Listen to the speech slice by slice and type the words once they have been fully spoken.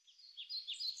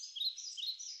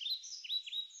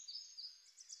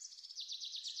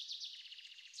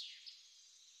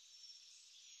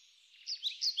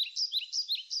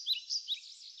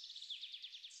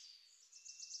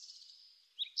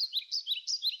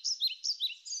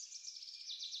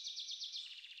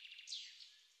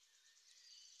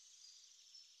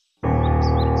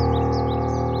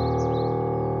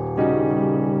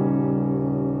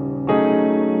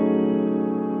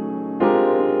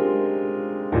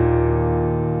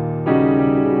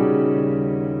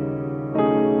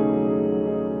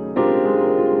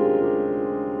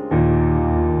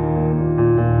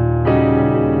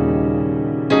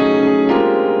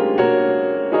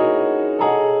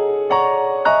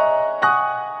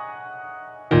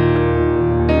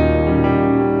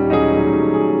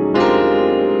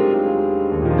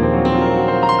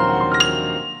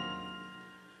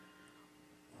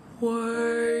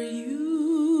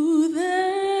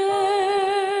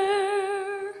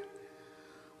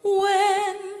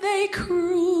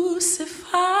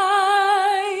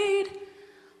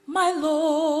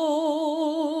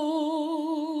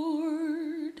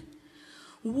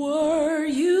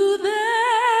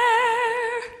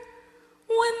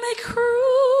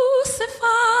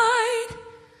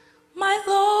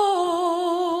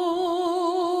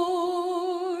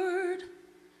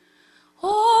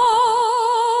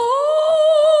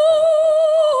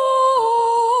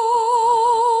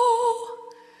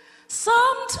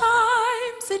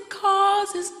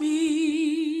causes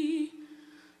me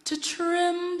to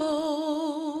tremble,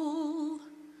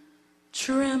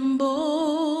 tremble,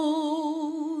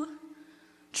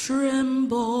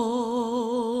 tremble.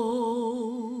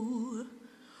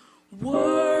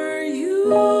 Were you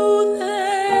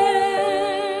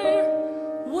there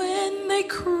when they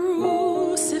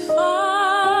crucified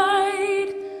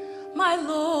my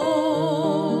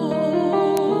Lord?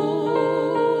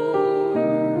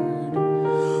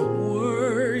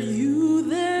 Were you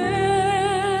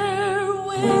there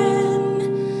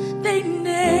when they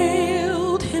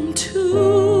nailed him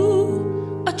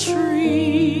to a tree?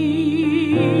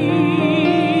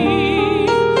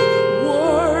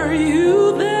 Were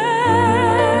you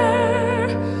there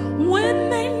when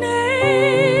they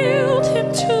nailed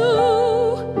him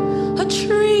to a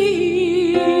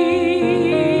tree?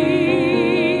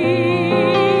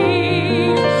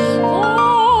 Oh,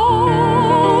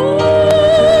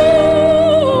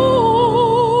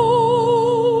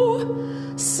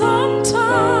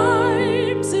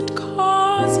 sometimes it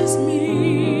causes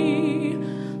me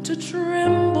to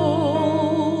tremble,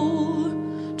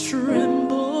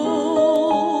 tremble,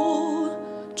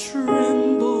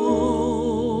 tremble.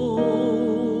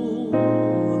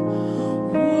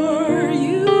 Were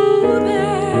you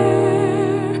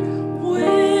there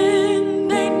when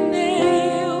they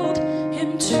nailed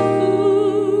him to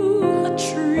a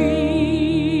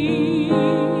tree?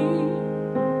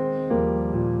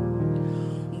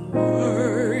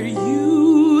 Were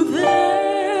you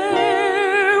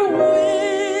there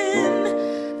when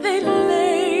they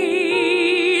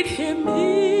laid him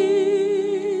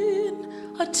in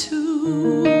a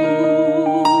tomb?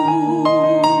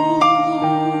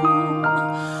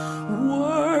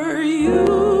 Were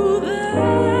you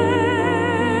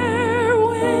there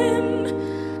when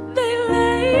they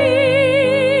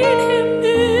laid him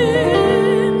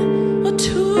in a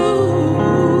tomb?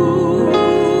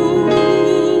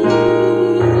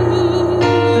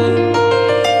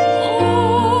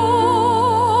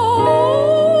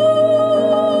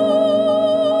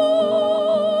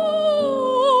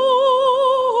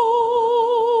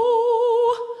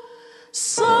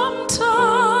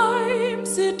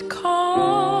 Sometimes it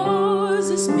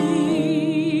causes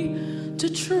me to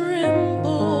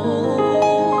tremble,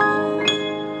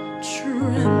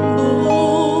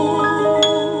 tremble,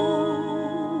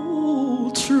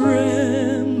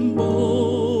 tremble.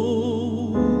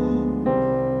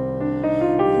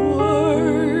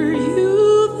 Were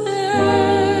you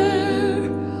there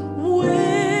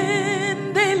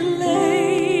when they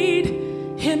laid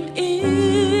him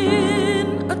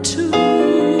in a tomb?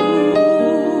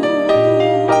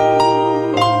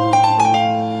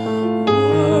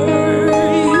 Were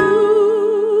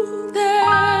you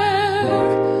there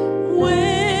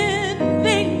when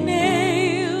they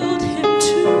nailed him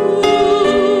to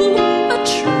a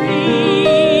tree?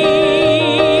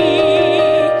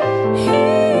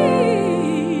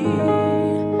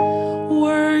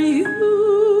 Were you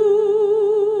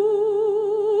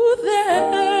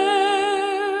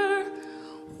there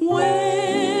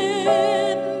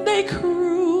when they crucified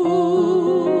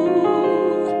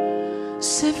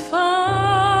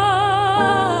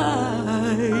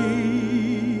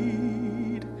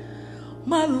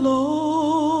my Lord?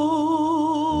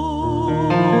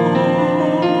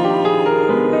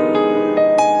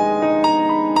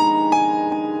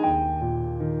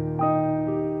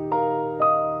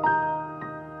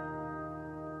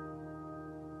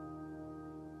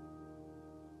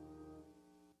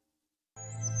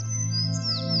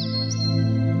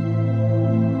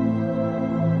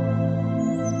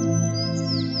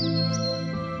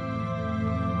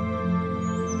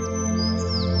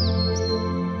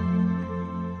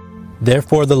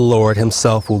 Therefore the Lord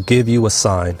himself will give you a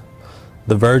sign.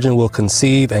 The virgin will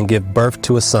conceive and give birth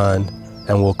to a son,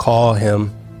 and will call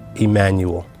him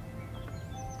Emmanuel.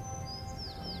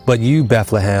 But you,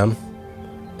 Bethlehem,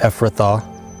 Ephrathah,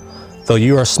 though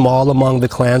you are small among the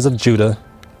clans of Judah,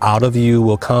 out of you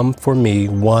will come for me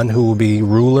one who will be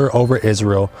ruler over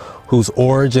Israel, whose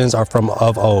origins are from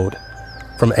of old,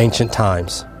 from ancient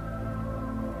times.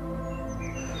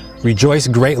 Rejoice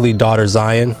greatly, daughter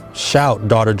Zion. Shout,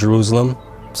 daughter Jerusalem.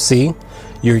 See,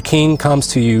 your king comes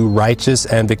to you righteous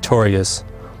and victorious,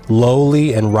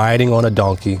 lowly and riding on a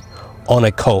donkey, on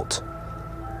a colt,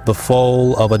 the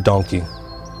foal of a donkey.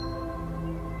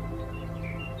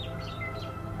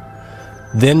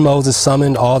 Then Moses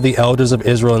summoned all the elders of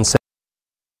Israel and said,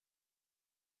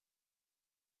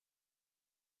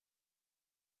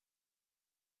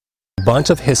 a bunch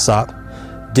of hyssop,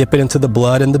 dip it into the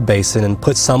blood in the basin, and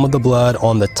put some of the blood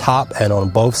on the top and on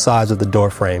both sides of the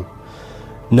doorframe.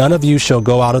 None of you shall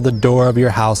go out of the door of your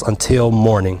house until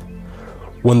morning.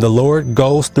 When the Lord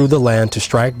goes through the land to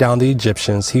strike down the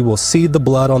Egyptians, he will see the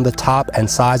blood on the top and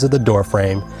sides of the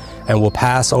doorframe and will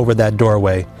pass over that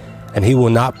doorway, and he will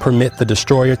not permit the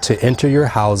destroyer to enter your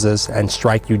houses and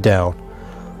strike you down.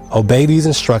 Obey these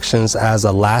instructions as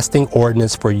a lasting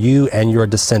ordinance for you and your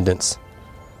descendants.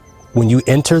 When you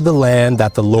enter the land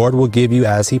that the Lord will give you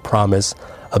as he promised,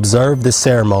 observe this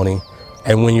ceremony.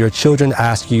 And when your children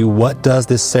ask you, what does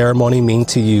this ceremony mean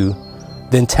to you?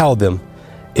 Then tell them,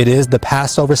 it is the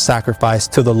Passover sacrifice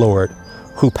to the Lord,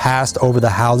 who passed over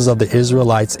the houses of the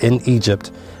Israelites in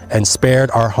Egypt and spared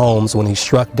our homes when he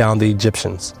struck down the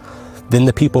Egyptians. Then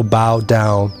the people bowed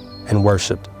down and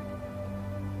worshiped.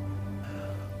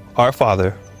 Our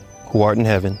Father, who art in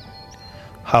heaven,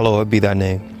 hallowed be thy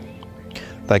name.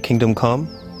 Thy kingdom come,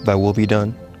 thy will be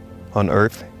done, on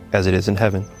earth as it is in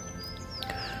heaven.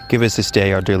 Give us this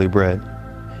day our daily bread,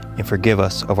 and forgive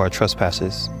us of our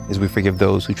trespasses, as we forgive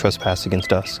those who trespass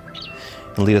against us.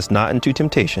 And lead us not into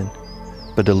temptation,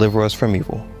 but deliver us from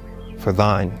evil. For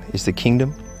thine is the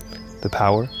kingdom, the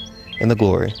power, and the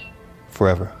glory,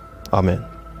 forever. Amen.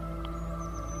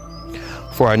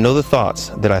 For I know the thoughts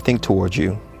that I think towards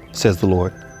you, says the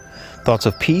Lord, thoughts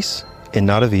of peace and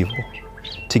not of evil,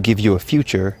 to give you a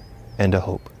future and a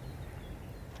hope.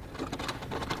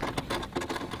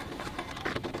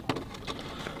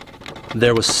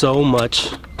 There was so much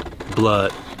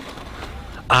blood.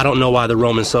 I don't know why the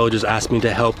Roman soldiers asked me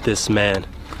to help this man.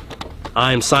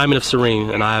 I am Simon of Cyrene,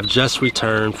 and I have just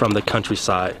returned from the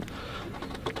countryside.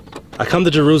 I come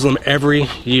to Jerusalem every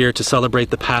year to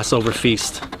celebrate the Passover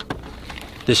feast.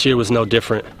 This year was no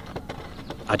different.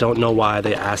 I don't know why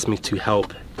they asked me to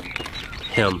help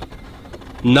him.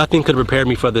 Nothing could prepare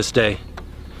me for this day.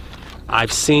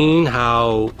 I've seen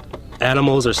how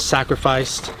animals are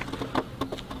sacrificed,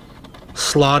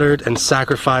 slaughtered and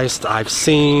sacrificed. I've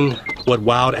seen what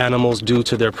wild animals do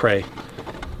to their prey.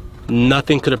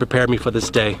 Nothing could have prepared me for this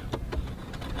day.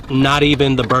 Not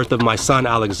even the birth of my son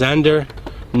Alexander,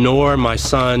 nor my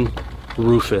son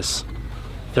Rufus.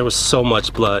 There was so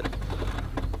much blood.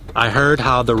 I heard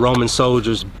how the Roman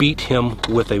soldiers beat him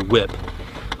with a whip.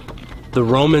 The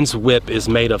Roman's whip is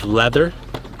made of leather,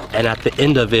 and at the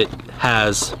end of it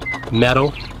has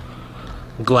metal,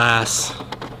 glass,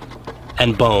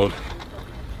 and bone.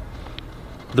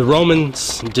 The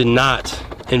Romans did not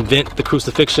invent the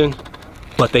crucifixion,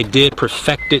 but they did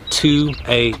perfect it to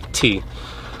a T.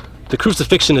 The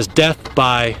crucifixion is death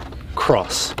by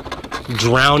cross,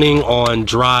 drowning on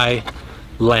dry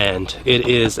land. It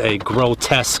is a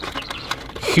grotesque,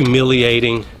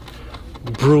 humiliating,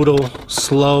 brutal,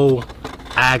 slow,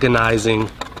 agonizing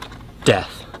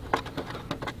death.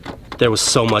 There was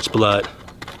so much blood.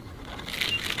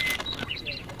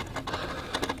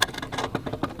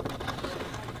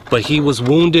 But he was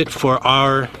wounded for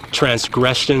our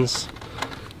transgressions.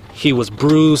 He was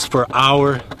bruised for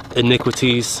our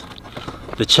iniquities.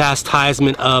 The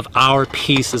chastisement of our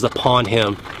peace is upon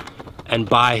him, and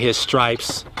by his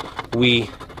stripes we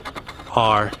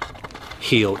are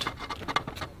healed.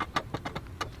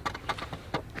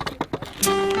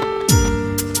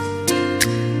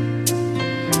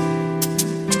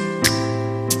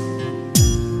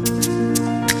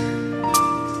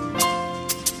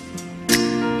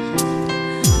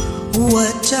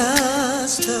 What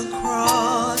does the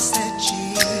cross at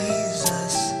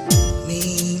Jesus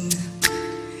mean?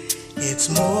 It's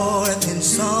more than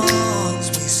songs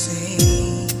we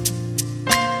sing,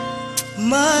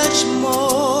 much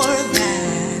more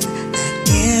than that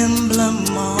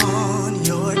emblem on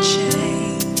your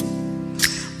chain.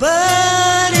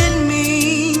 But it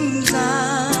means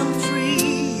I'm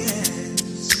free,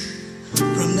 yes,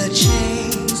 from the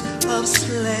chains of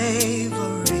slavery.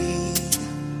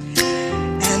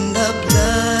 The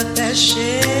blood that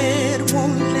shed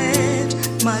won't let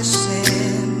my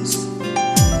sins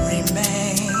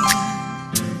remain.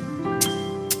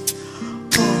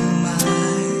 Oh my,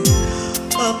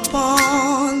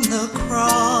 upon the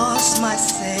cross my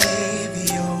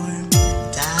Savior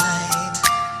died.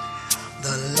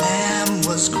 The Lamb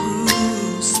was crucified,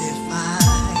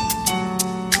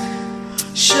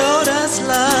 showed us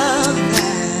love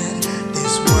that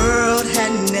this world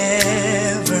had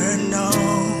never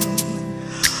known.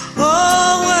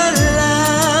 Oh, what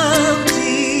love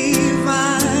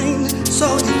divine,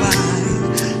 so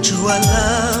divine, true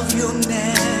love you'll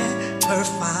never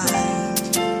find.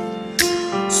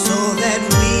 So that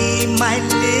we might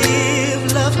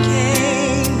live, love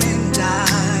came and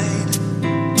died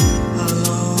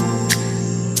alone.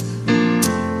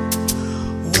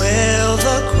 Well,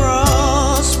 the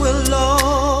cross will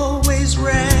always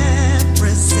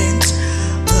represent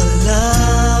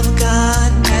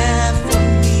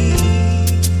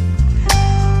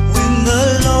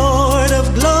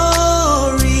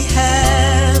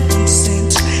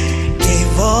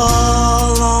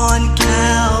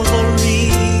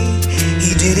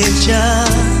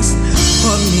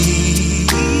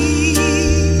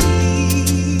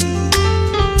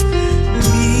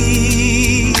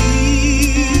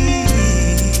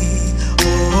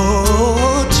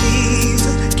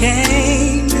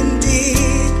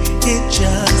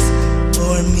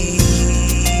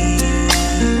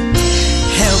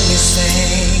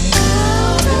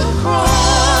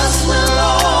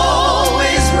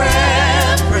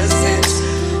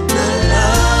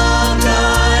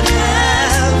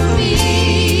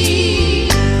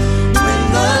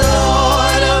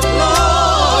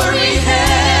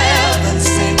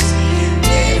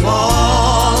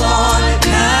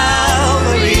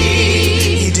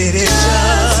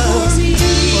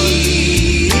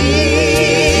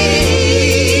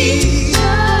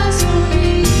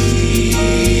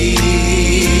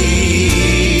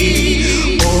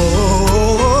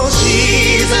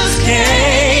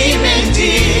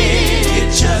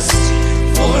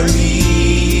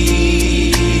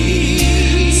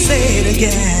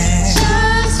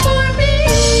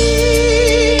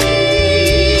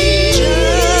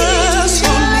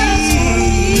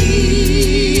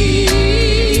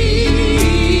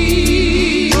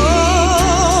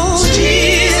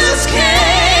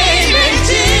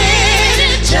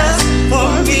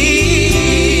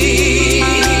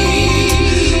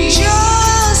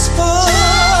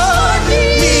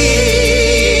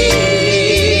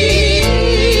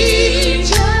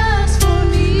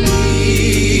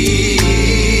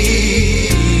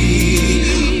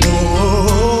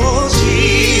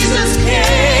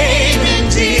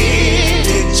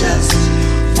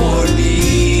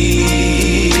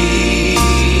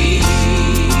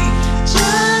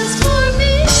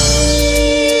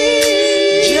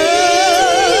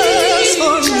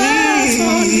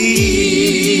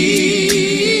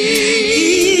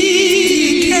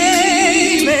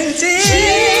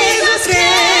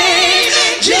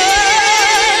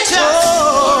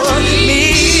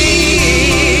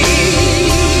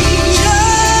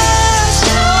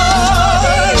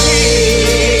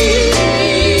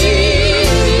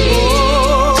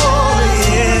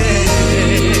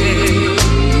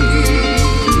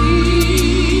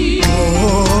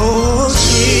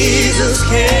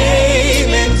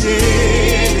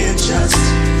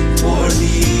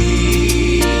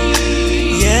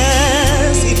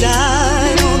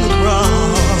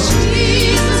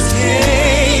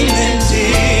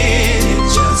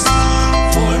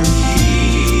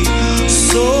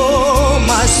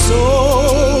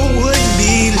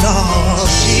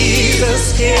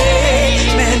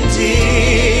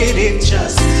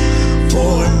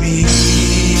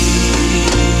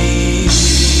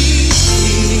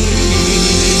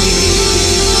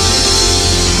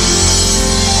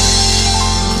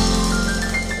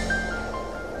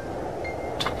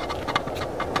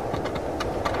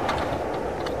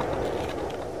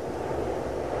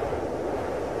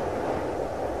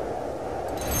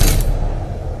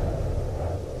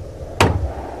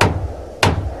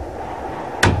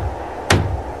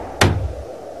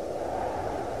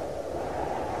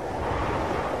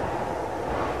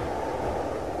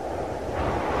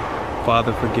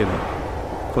Father, forgive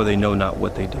them, for they know not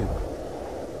what they do.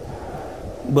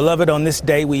 Beloved, on this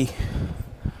day we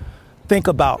think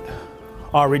about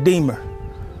our Redeemer,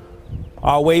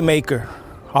 our Waymaker,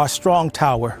 our strong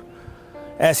tower,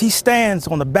 as he stands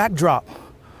on the backdrop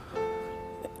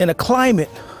in a climate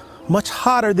much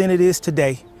hotter than it is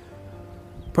today.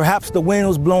 Perhaps the wind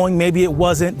was blowing, maybe it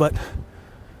wasn't, but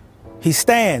he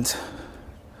stands,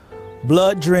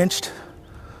 blood-drenched,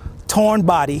 torn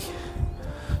body,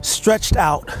 stretched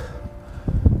out,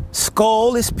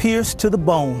 skull is pierced to the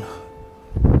bone.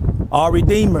 Our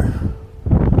Redeemer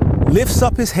lifts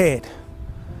up his head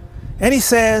and he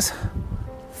says,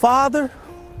 Father,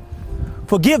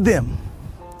 forgive them,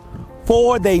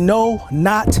 for they know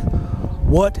not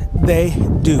what they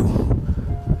do.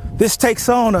 This takes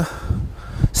on a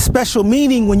special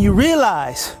meaning when you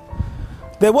realize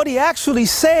that what he actually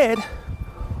said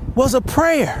was a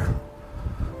prayer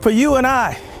for you and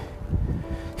I.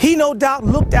 He no doubt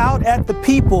looked out at the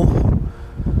people,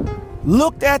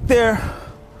 looked at their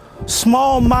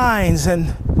small minds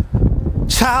and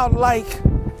childlike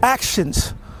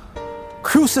actions,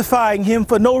 crucifying him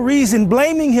for no reason,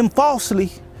 blaming him falsely,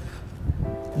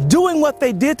 doing what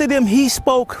they did to them. He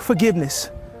spoke forgiveness.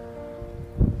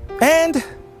 And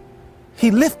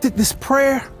he lifted this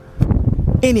prayer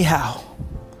anyhow.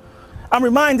 I'm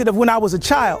reminded of when I was a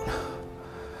child.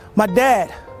 My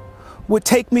dad would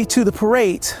take me to the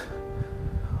parades.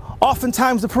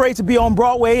 Oftentimes the parades would be on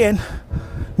Broadway, and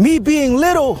me being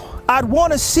little, I'd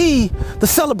want to see the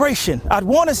celebration. I'd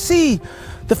want to see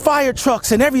the fire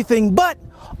trucks and everything, but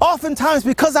oftentimes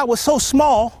because I was so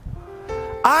small,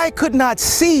 I could not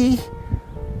see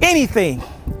anything.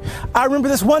 I remember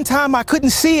this one time I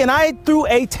couldn't see and I threw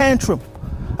a tantrum.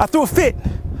 I threw a fit.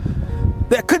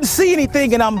 I couldn't see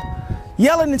anything and I'm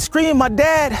yelling and screaming. My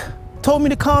dad told me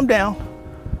to calm down.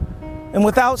 And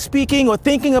without speaking or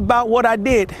thinking about what I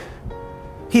did,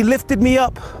 he lifted me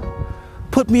up,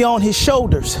 put me on his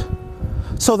shoulders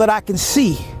so that I can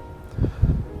see.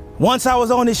 Once I was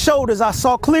on his shoulders, I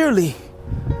saw clearly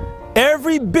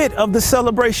every bit of the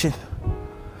celebration.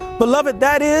 Beloved,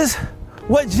 that is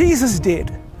what Jesus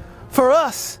did for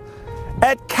us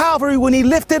at Calvary when he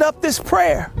lifted up this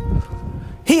prayer.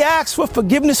 He asked for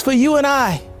forgiveness for you and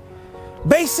I.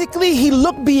 Basically, he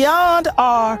looked beyond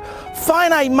our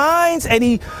finite minds and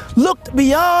he looked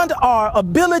beyond our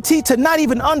ability to not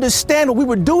even understand what we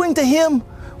were doing to him.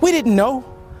 We didn't know.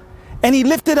 And he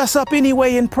lifted us up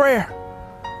anyway in prayer.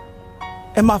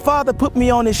 And my Father put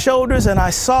me on his shoulders and I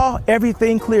saw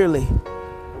everything clearly.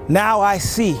 Now I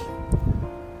see.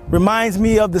 Reminds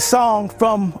me of the song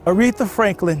from Aretha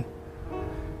Franklin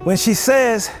when she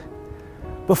says,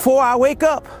 before I wake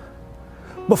up,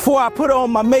 before I put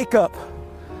on my makeup,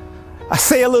 I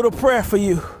say a little prayer for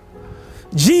you.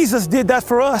 Jesus did that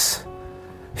for us.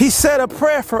 He said a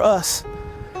prayer for us.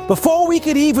 Before we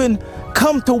could even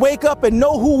come to wake up and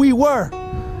know who we were,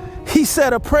 he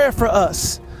said a prayer for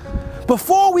us.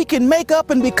 Before we can make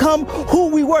up and become who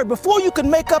we were, before you can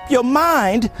make up your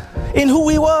mind in who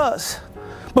he was,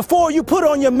 before you put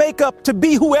on your makeup to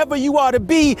be whoever you are to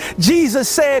be, Jesus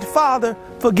said, Father,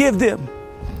 forgive them,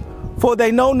 for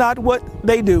they know not what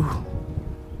they do.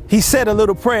 He said a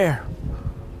little prayer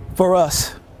for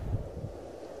us.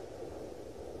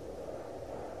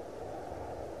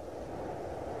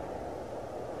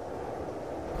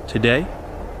 Today,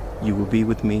 you will be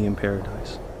with me in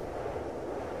paradise.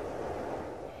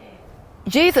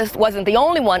 Jesus wasn't the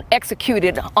only one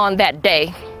executed on that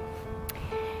day.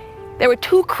 There were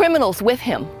two criminals with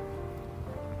him,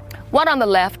 one on the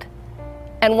left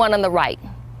and one on the right,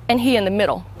 and he in the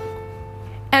middle.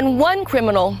 And one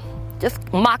criminal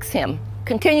just mocks him,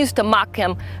 continues to mock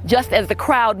him just as the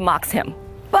crowd mocks him.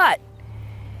 But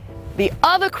the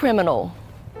other criminal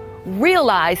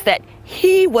realized that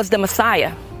he was the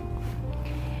Messiah,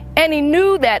 and he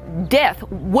knew that death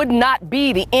would not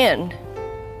be the end.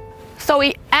 So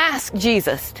he asked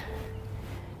Jesus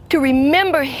to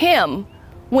remember him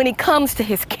when he comes to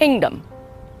his kingdom.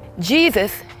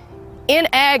 Jesus, in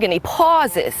agony,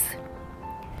 pauses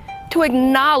to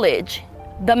acknowledge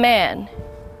the man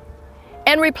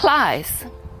and replies,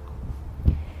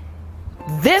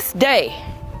 "This day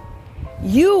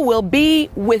you will be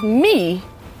with me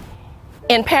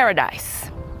in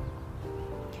paradise."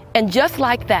 And just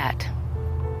like that,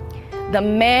 the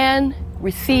man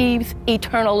receives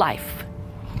eternal life.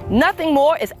 Nothing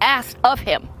more is asked of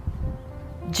him,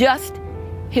 just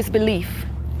his belief.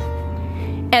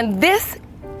 And this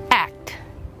act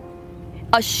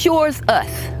assures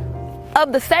us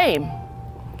of the same.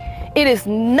 It is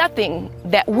nothing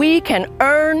that we can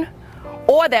earn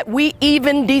or that we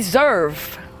even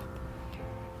deserve.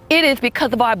 It is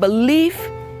because of our belief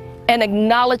and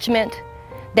acknowledgement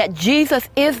that Jesus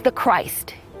is the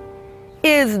Christ,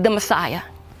 is the Messiah.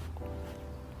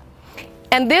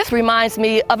 And this reminds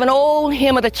me of an old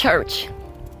hymn of the church.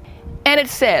 And it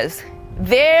says,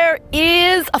 "There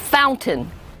is a fountain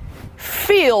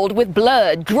filled with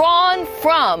blood drawn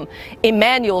from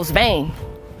Emmanuel's vein.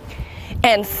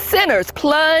 And sinners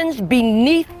plunged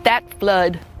beneath that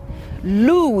flood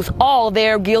lose all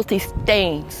their guilty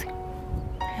stains.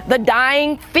 The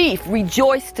dying thief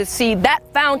rejoiced to see that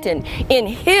fountain in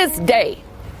his day.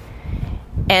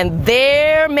 And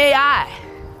there may I,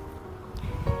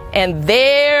 and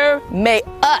there may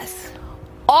us,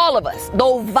 all of us,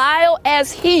 though vile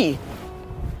as he,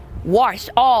 wash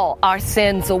all our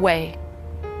sins away.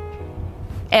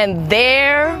 And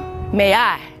there may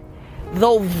I,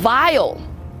 though vile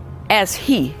as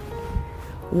he,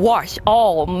 wash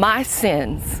all my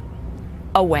sins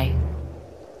away."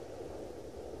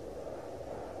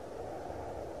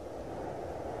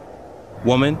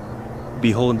 Woman,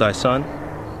 behold thy son.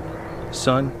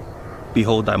 Son,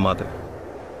 behold thy mother.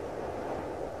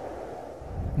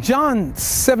 John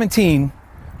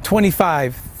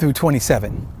 17:25 through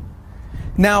 27.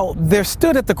 Now there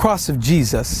stood at the cross of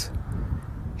Jesus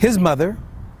his mother's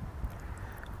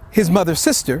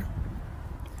sister,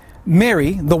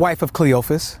 Mary, the wife of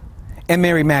Cleophas, and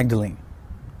Mary Magdalene.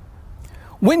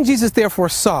 When Jesus therefore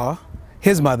saw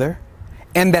his mother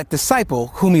and that disciple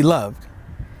whom he loved,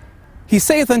 he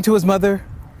saith unto his mother,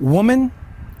 "Woman,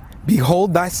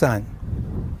 behold thy son."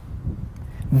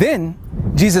 Then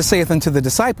Jesus saith unto the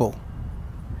disciple,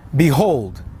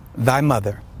 "Behold thy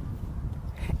mother."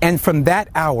 And from that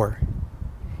hour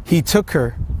he took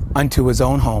her unto his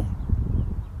own home.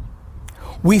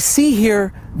 We see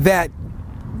here that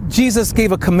Jesus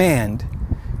gave a command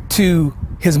to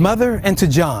his mother and to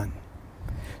John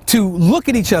to look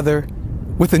at each other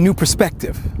with a new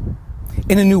perspective,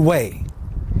 in a new way,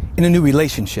 in a new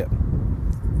relationship.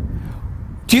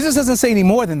 Jesus doesn't say any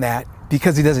more than that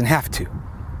because he doesn't have to.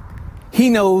 He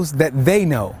knows that they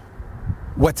know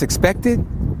what's expected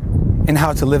and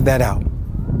how to live that out.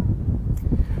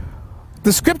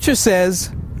 The scripture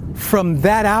says, from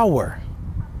that hour,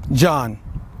 John,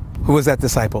 who was that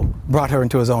disciple, brought her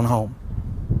into his own home.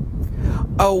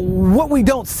 What we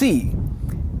don't see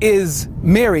is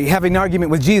Mary having an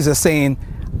argument with Jesus saying,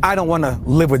 "I don't want to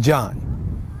live with John."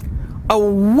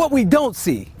 What we don't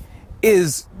see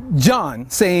is John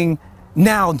saying,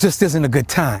 "Now just isn't a good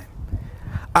time.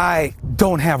 I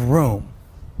don't have room."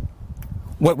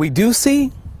 What we do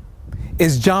see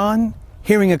is John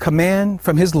hearing a command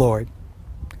from his Lord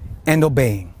and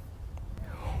obeying.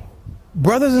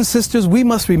 Brothers and sisters, we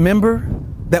must remember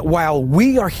that while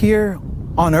we are here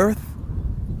on earth,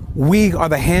 we are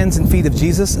the hands and feet of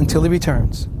Jesus until he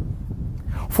returns.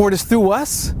 For it is through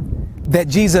us that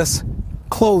Jesus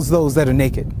clothes those that are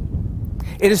naked.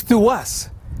 It is through us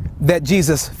that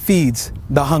Jesus feeds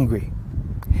the hungry.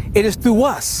 It is through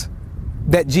us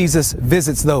that Jesus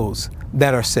visits those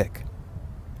that are sick.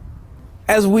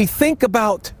 As we think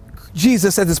about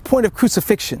Jesus at this point of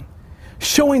crucifixion,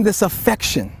 showing this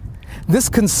affection, this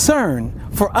concern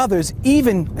for others,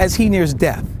 even as he nears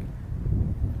death,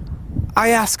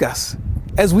 I ask us,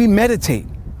 as we meditate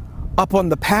upon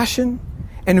the passion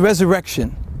and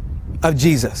resurrection of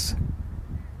Jesus,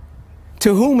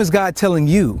 to whom is God telling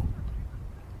you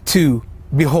to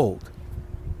behold?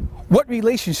 What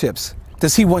relationships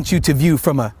does he want you to view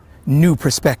from a new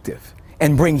perspective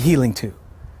and bring healing to?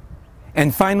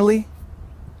 And finally,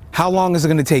 how long is it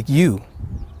going to take you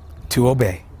to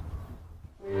obey?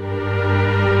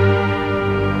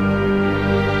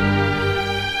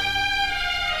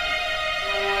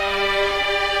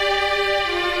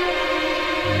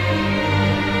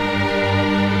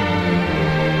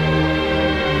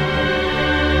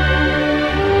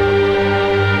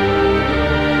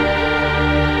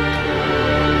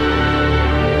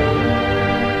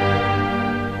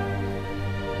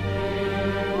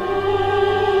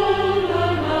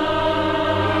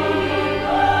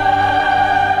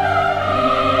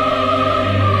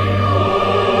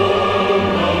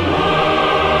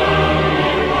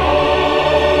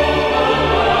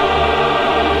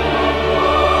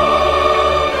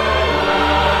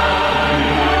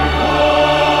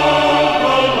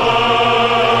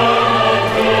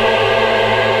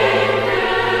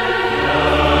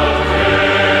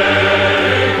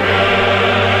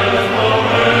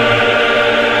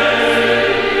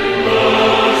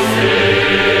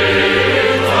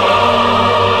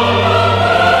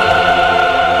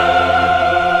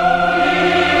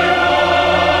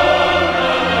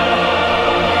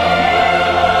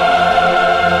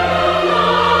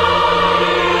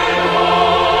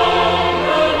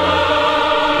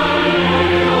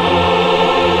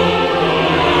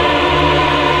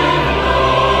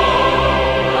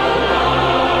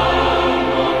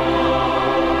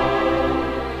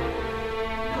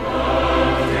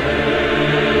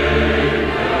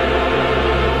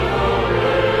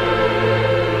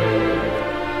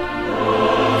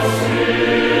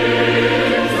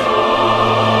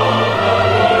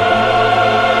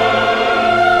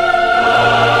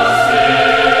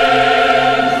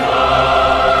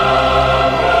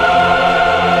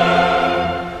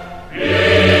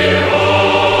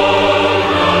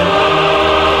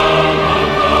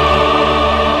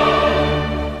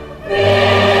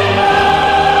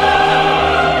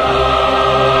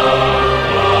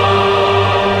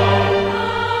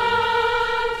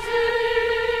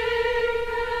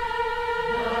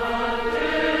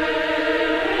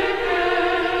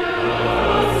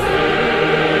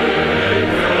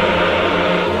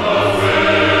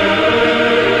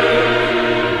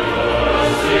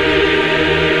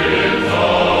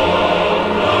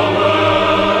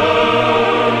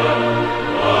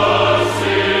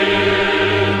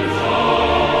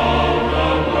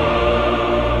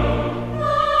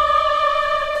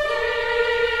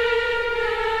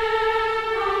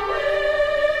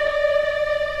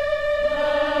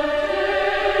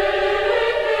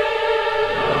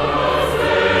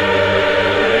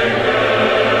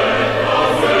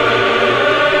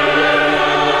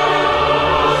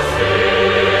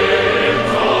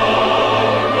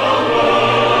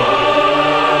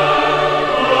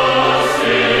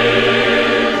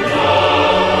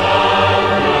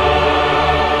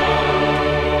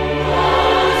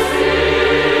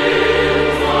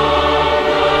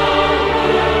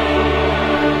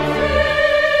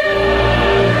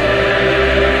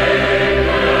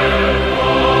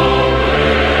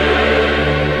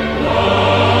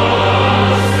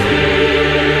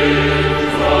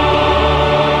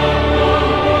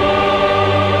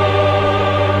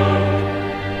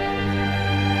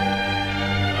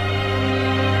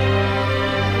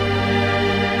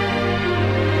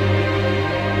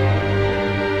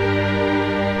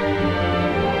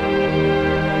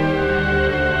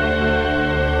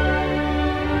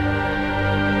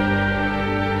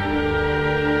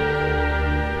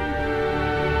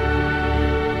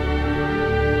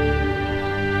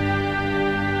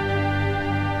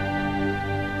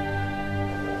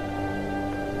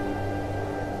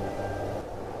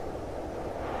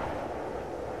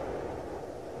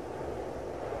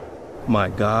 my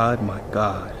God,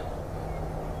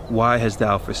 why hast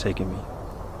thou forsaken me?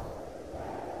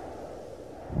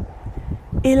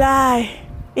 Eli,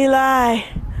 Eli,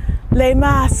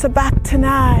 lema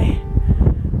sabachthani,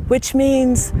 which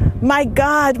means, my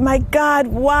God,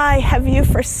 why have you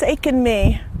forsaken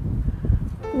me?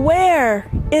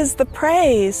 Where is the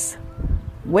praise?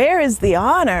 Where is the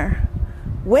honor?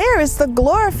 Where is the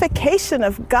glorification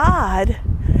of God?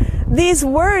 These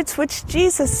words which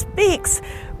Jesus speaks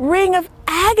ring of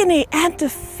agony and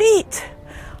defeat.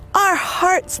 Our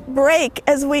hearts break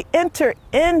as we enter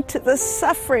into the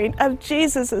suffering of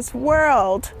Jesus'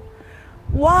 world.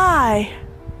 Why?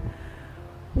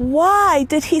 Why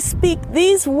did he speak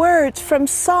these words from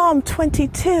Psalm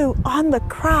 22 on the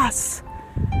cross?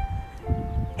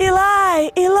 Eli,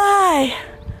 Eli,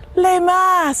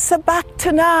 lema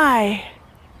sabachthani.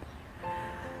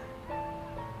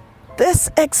 This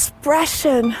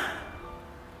expression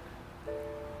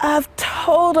of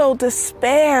total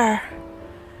despair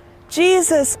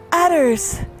Jesus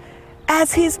utters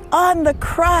as he's on the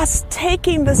cross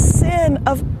taking the sin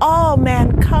of all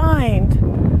mankind.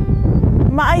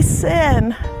 My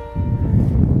sin,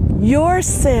 your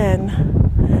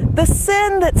sin, the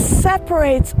sin that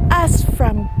separates us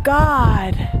from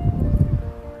God.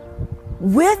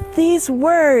 With these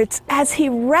words, as he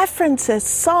references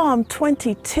Psalm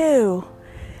 22,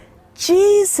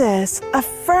 Jesus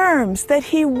affirms that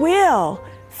he will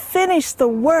finish the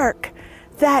work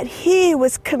that he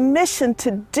was commissioned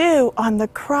to do on the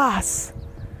cross.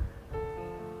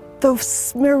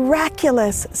 The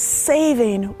miraculous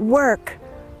saving work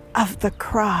of the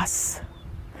cross.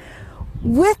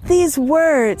 With these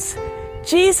words,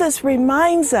 Jesus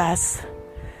reminds us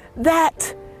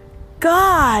that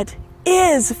God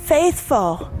is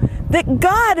faithful, that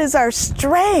God is our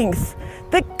strength,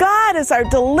 that God is our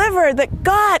deliverer, that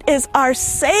God is our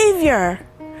Savior.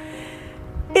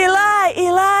 Eli,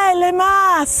 Eli,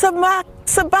 lema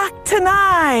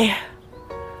sabachthani.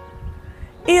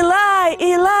 Eli,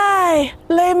 Eli,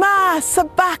 lema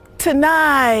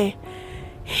sabachthani.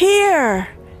 Here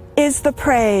is the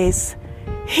praise.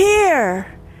 Here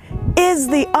is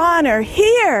the honor.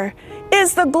 Here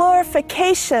is the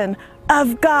glorification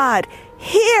of God.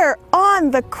 Here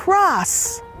on the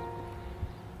cross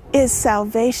is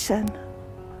salvation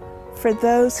for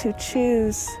those who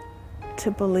choose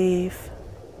to believe.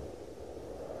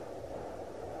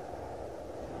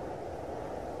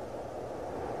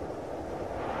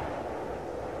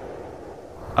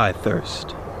 I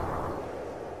thirst.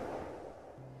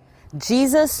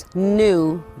 Jesus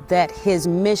knew that his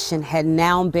mission had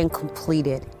now been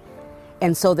completed.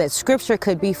 And so that scripture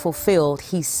could be fulfilled,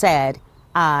 he said,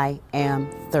 I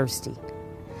am thirsty.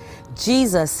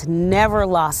 Jesus never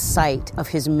lost sight of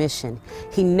his mission.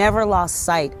 He never lost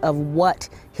sight of what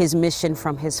his mission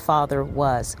from his Father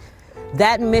was.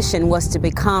 That mission was to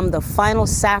become the final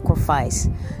sacrifice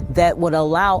that would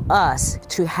allow us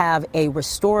to have a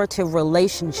restorative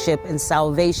relationship and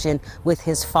salvation with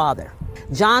his Father.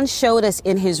 John showed us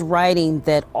in his writing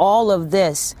that all of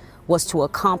this was to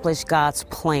accomplish God's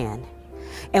plan.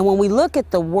 And when we look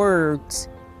at the words,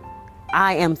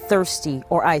 I am thirsty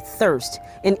or I thirst,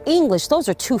 in English, those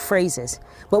are two phrases.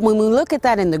 But when we look at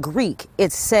that in the Greek,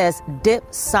 it says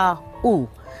dipsau,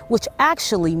 which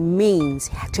actually means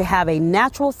to have a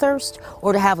natural thirst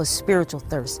or to have a spiritual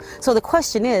thirst. So the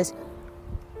question is,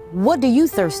 what do you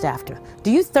thirst after?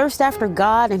 Do you thirst after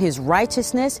God and his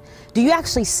righteousness? Do you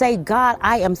actually say, God,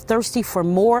 I am thirsty for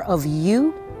more of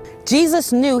you?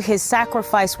 Jesus knew his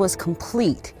sacrifice was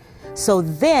complete. So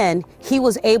then he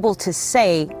was able to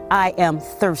say, I am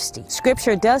thirsty.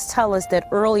 Scripture does tell us that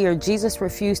earlier Jesus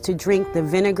refused to drink the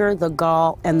vinegar, the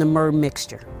gall, and the myrrh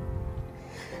mixture.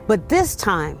 But this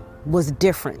time was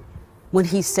different when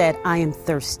he said, I am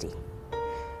thirsty.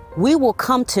 We will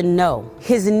come to know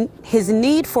his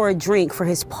need for a drink, for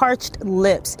his parched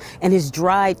lips and his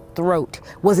dried throat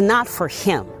was not for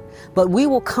him, but we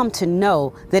will come to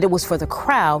know that it was for the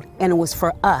crowd and it was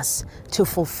for us to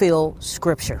fulfill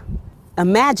scripture.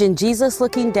 Imagine Jesus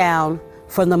looking down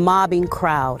from the mobbing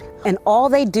crowd, and all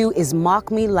they do is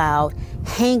mock me loud,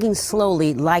 hanging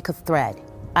slowly like a thread.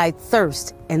 I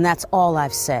thirst, and that's all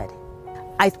I've said.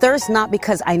 I thirst not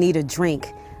because I need a drink.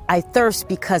 I thirst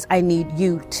because I need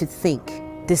you to think.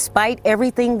 Despite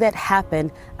everything that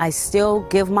happened, I still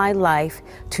give my life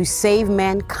to save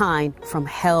mankind from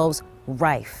hell's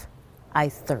rife. I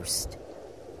thirst.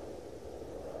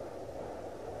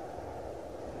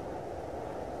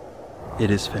 It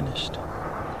is finished.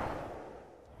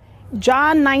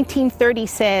 John 19:30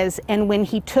 says, and when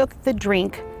he took the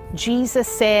drink, Jesus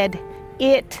said,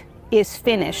 it is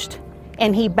finished.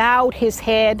 And he bowed his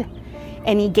head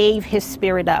and he gave his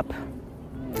spirit up.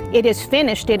 It is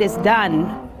finished. It is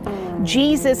done.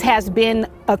 Jesus has been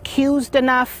accused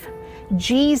enough.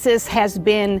 Jesus has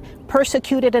been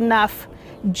persecuted enough.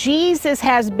 Jesus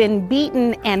has been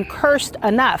beaten and cursed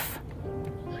enough.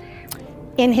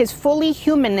 In his fully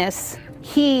humanness,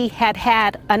 he had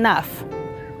had enough.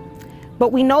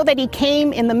 But we know that he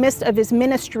came in the midst of his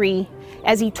ministry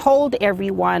as he told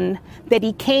everyone that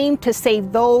he came to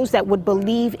save those that would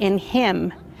believe in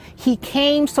him. He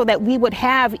came so that we would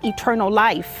have eternal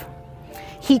life.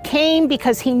 He came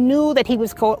because he knew that he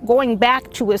was going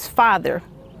back to his Father.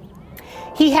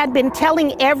 He had been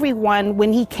telling everyone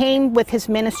when he came with his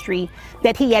ministry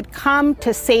that he had come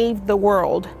to save the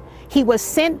world. He was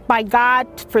sent by God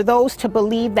for those to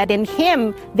believe that in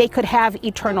him they could have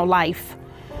eternal life.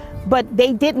 But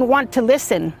they didn't want to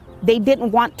listen. They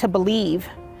didn't want to believe.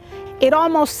 It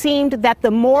almost seemed that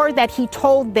the more that he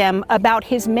told them about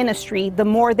his ministry, the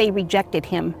more they rejected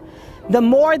him. The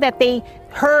more that they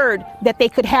heard that they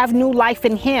could have new life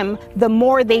in him, the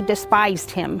more they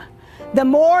despised him. The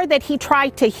more that he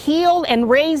tried to heal and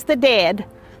raise the dead,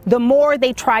 the more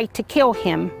they tried to kill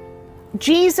him.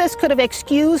 Jesus could have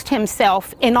excused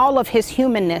himself in all of his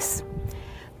humanness.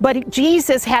 But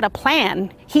Jesus had a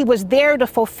plan. He was there to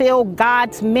fulfill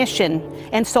God's mission.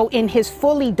 And so in his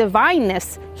fully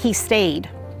divineness, he stayed.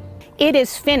 It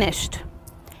is finished.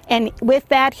 And with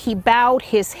that, he bowed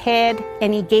his head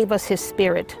and he gave us his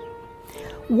spirit.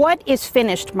 What is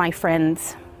finished, my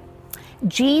friends?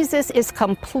 Jesus is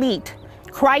complete.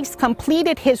 Christ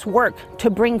completed his work to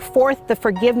bring forth the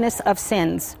forgiveness of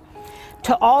sins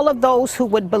to all of those who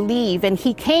would believe. And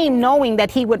he came knowing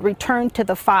that he would return to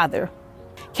the Father.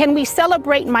 Can we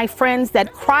celebrate, my friends,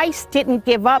 that Christ didn't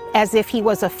give up as if he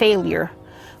was a failure?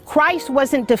 Christ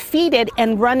wasn't defeated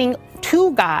and running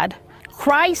to God.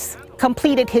 Christ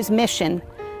completed his mission.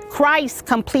 Christ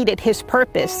completed his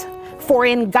purpose. For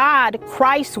in God,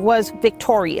 Christ was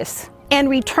victorious and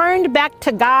returned back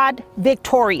to God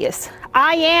victorious.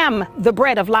 I am the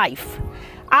bread of life.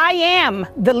 I am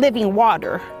the living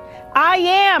water. I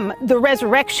am the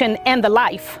resurrection and the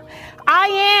life. I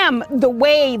am the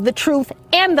way, the truth,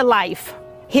 and the life.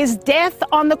 His death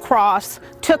on the cross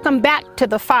took him back to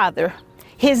the Father.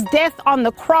 His death on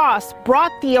the cross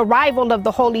brought the arrival of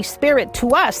the Holy Spirit to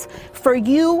us, for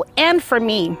you and for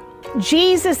me.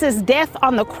 Jesus' death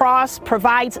on the cross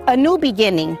provides a new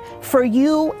beginning for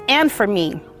you and for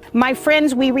me. My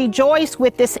friends, we rejoice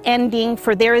with this ending,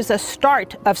 for there is a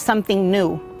start of something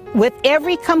new. With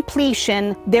every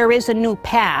completion, there is a new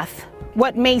path.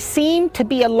 What may seem to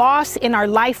be a loss in our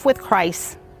life with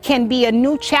Christ can be a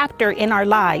new chapter in our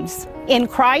lives. In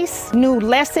Christ, new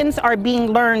lessons are being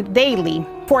learned daily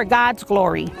for God's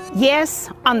glory. Yes,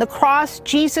 on the cross,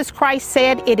 Jesus Christ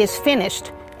said, "It is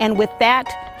finished," and with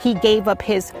that, he gave up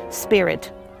his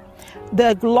spirit.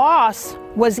 The loss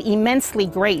was immensely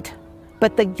great,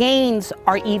 but the gains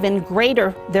are even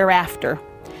greater thereafter.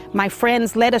 My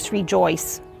friends, let us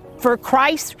rejoice. For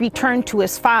Christ returned to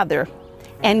his Father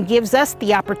and gives us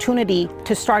the opportunity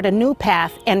to start a new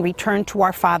path and return to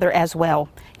our Father as well.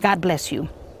 God bless you.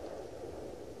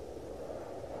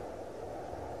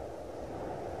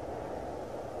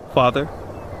 Father,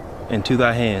 into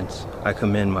thy hands I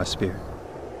commend my spirit.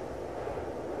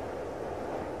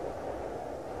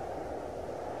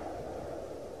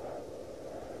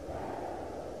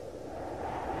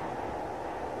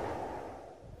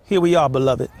 Here we are,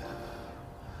 beloved,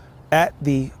 at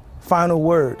the final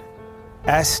word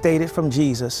as stated from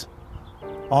Jesus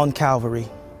on Calvary.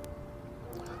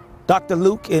 Dr.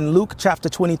 Luke in Luke chapter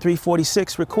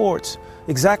 23:46 records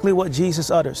exactly what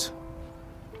Jesus utters.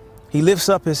 He lifts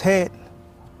up his head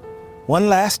one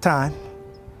last time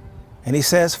and he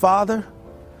says, "Father,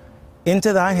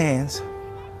 into thy hands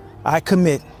I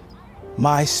commit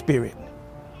my spirit."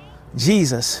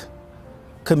 Jesus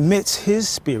commits his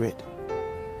spirit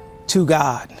to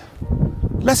God.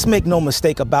 Let's make no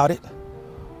mistake about it.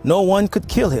 No one could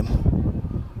kill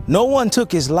him. No one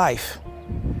took his life.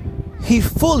 He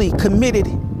fully committed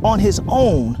on his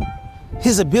own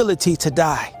his ability to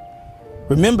die.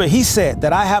 Remember, he said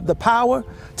that I have the power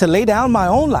to lay down my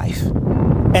own life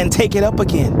and take it up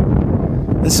again.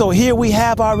 And so here we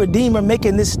have our Redeemer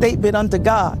making this statement unto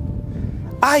God.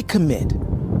 I commit.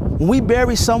 When we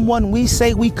bury someone, we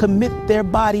say we commit their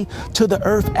body to the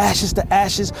earth, ashes to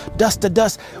ashes, dust to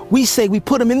dust. We say we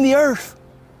put them in the earth.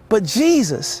 But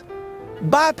Jesus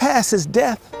bypasses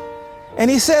death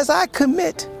and he says, I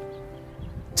commit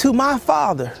to my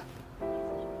Father,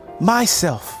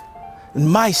 myself, and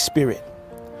my spirit.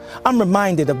 I'm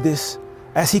reminded of this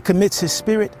as he commits his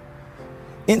spirit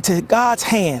into God's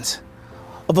hands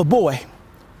of a boy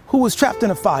who was trapped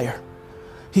in a fire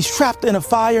He's trapped in a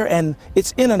fire, and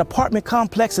it's in an apartment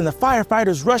complex, and the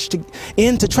firefighters rush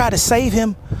in to try to save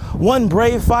him. One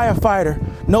brave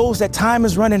firefighter knows that time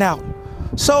is running out.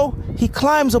 So he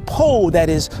climbs a pole that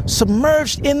is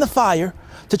submerged in the fire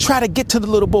to try to get to the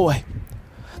little boy.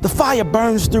 The fire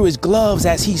burns through his gloves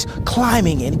as he's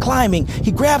climbing and climbing.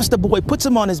 He grabs the boy, puts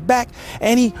him on his back,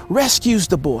 and he rescues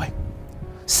the boy.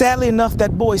 Sadly enough,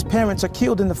 that boy's parents are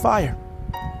killed in the fire.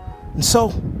 And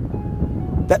so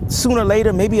that sooner or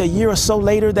later, maybe a year or so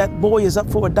later, that boy is up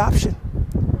for adoption.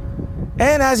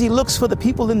 And as he looks for the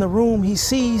people in the room, he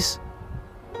sees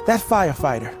that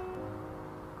firefighter.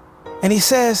 And he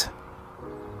says,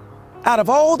 out of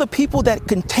all the people that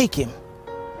can take him,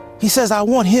 he says, I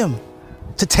want him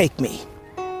to take me.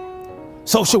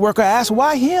 Social worker asked,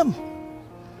 why him?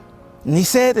 And he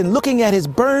said, and looking at his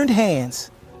burned hands,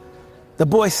 the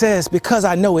boy says, because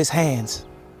I know his hands.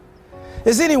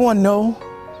 Does anyone know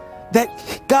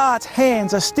that God's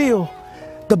hands are still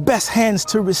the best hands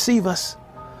to receive us?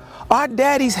 Our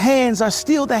daddy's hands are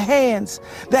still the hands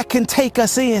that can take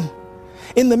us in.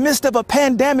 In the midst of a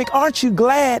pandemic, aren't you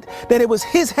glad that it was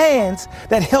his hands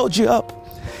that held you up?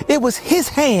 It was his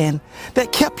hand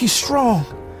that kept you strong.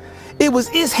 It was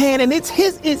his hand, and it's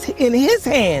in his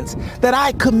hands that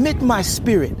I commit my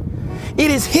spirit.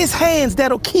 It is his hands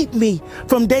that'll keep me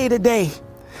from day to day.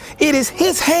 It is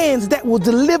his hands that will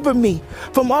deliver me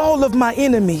from all of my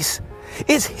enemies.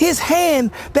 It's his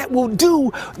hand that will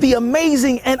do the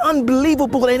amazing and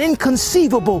unbelievable and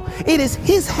inconceivable. It is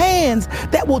his hands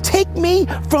that will take me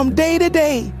from day to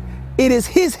day. It is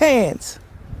his hands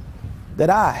that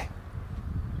I,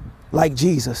 like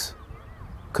Jesus,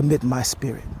 commit my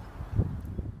spirit.